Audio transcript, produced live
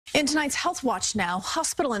In tonight's Health Watch now,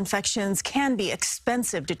 hospital infections can be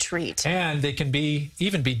expensive to treat. And they can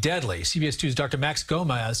even be deadly. CBS 2's Dr. Max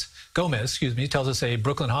Gomez, tells us a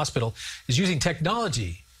Brooklyn hospital is using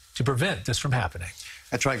technology to prevent this from happening.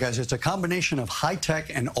 That's right, guys. It's a combination of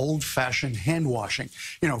high-tech and old-fashioned hand washing.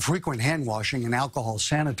 You know, frequent hand washing and alcohol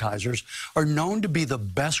sanitizers are known to be the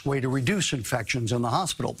best way to reduce infections in the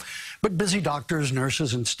hospital. But busy doctors,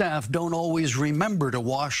 nurses, and staff don't always remember to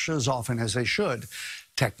wash as often as they should.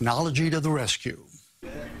 Technology to the rescue.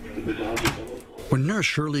 When nurse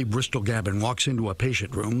Shirley Bristol-Gabin walks into a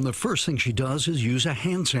patient room, the first thing she does is use a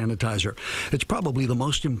hand sanitizer. It's probably the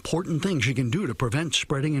most important thing she can do to prevent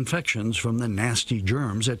spreading infections from the nasty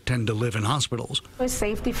germs that tend to live in hospitals. It's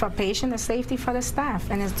safety for patient, it's safety for the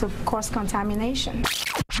staff, and it's to cause contamination.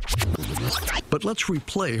 But let's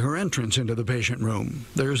replay her entrance into the patient room.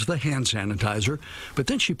 There's the hand sanitizer, but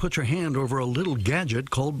then she puts her hand over a little gadget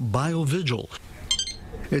called BioVigil.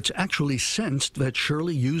 It's actually sensed that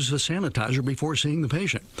Shirley used the sanitizer before seeing the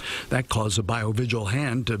patient. That caused the BioVigil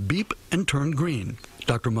hand to beep and turn green.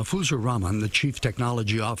 Dr. Mahfouza Rahman, the Chief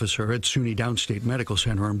Technology Officer at SUNY Downstate Medical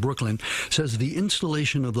Center in Brooklyn, says the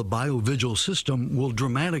installation of the BioVigil system will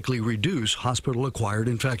dramatically reduce hospital-acquired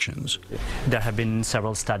infections. There have been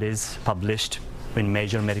several studies published in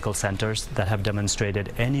major medical centers that have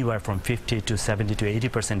demonstrated anywhere from 50 to 70 to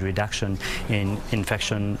 80% reduction in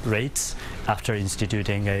infection rates after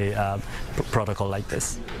instituting a protocol like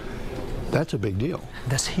this. That's a big deal.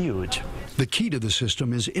 That's huge. The key to the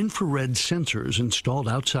system is infrared sensors installed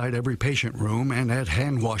outside every patient room and at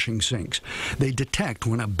hand-washing sinks. They detect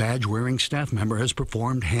when a badge-wearing staff member has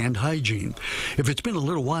performed hand hygiene. If it's been a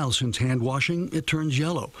little while since hand washing, it turns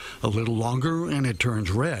yellow. A little longer, and it turns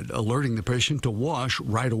red, alerting the patient to wash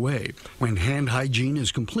right away. When hand hygiene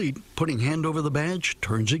is complete, putting hand over the badge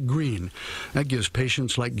turns it green. That gives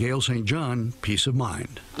patients like Gail St. John peace of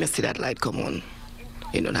mind. You see that light come on,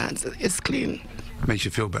 the hands, it's clean. Makes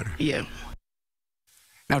you feel better. Yeah.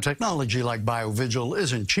 Now, technology like BioVigil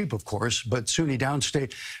isn't cheap, of course, but SUNY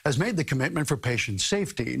Downstate has made the commitment for patient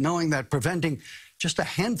safety, knowing that preventing just a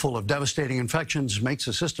handful of devastating infections makes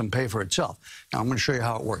the system pay for itself. Now, I'm going to show you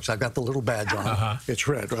how it works. I've got the little badge on. It's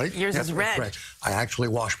red, right? Yours is red. Right. I actually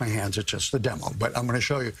wash my hands. It's just the demo, but I'm going to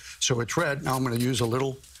show you. So it's red. Now I'm going to use a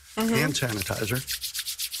little hand sanitizer.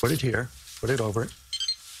 Put it here. Put it over it.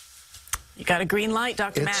 You got a green light,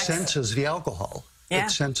 Dr. It Max. senses the alcohol. Yeah.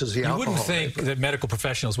 It senses the alcohol. You wouldn't think that medical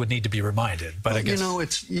professionals would need to be reminded, but I guess... You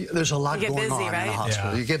know, there's a lot going on in the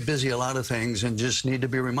hospital. Yeah. You get busy a lot of things and just need to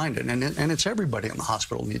be reminded. And it's everybody in the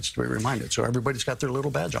hospital needs to be reminded. So everybody's got their little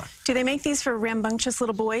badge on. Do they make these for rambunctious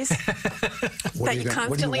little boys that you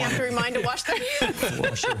constantly have to remind to wash their hands?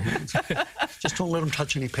 Wash their hands. Just don't let them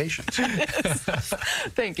touch any patients.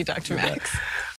 Thank you, Dr. Max.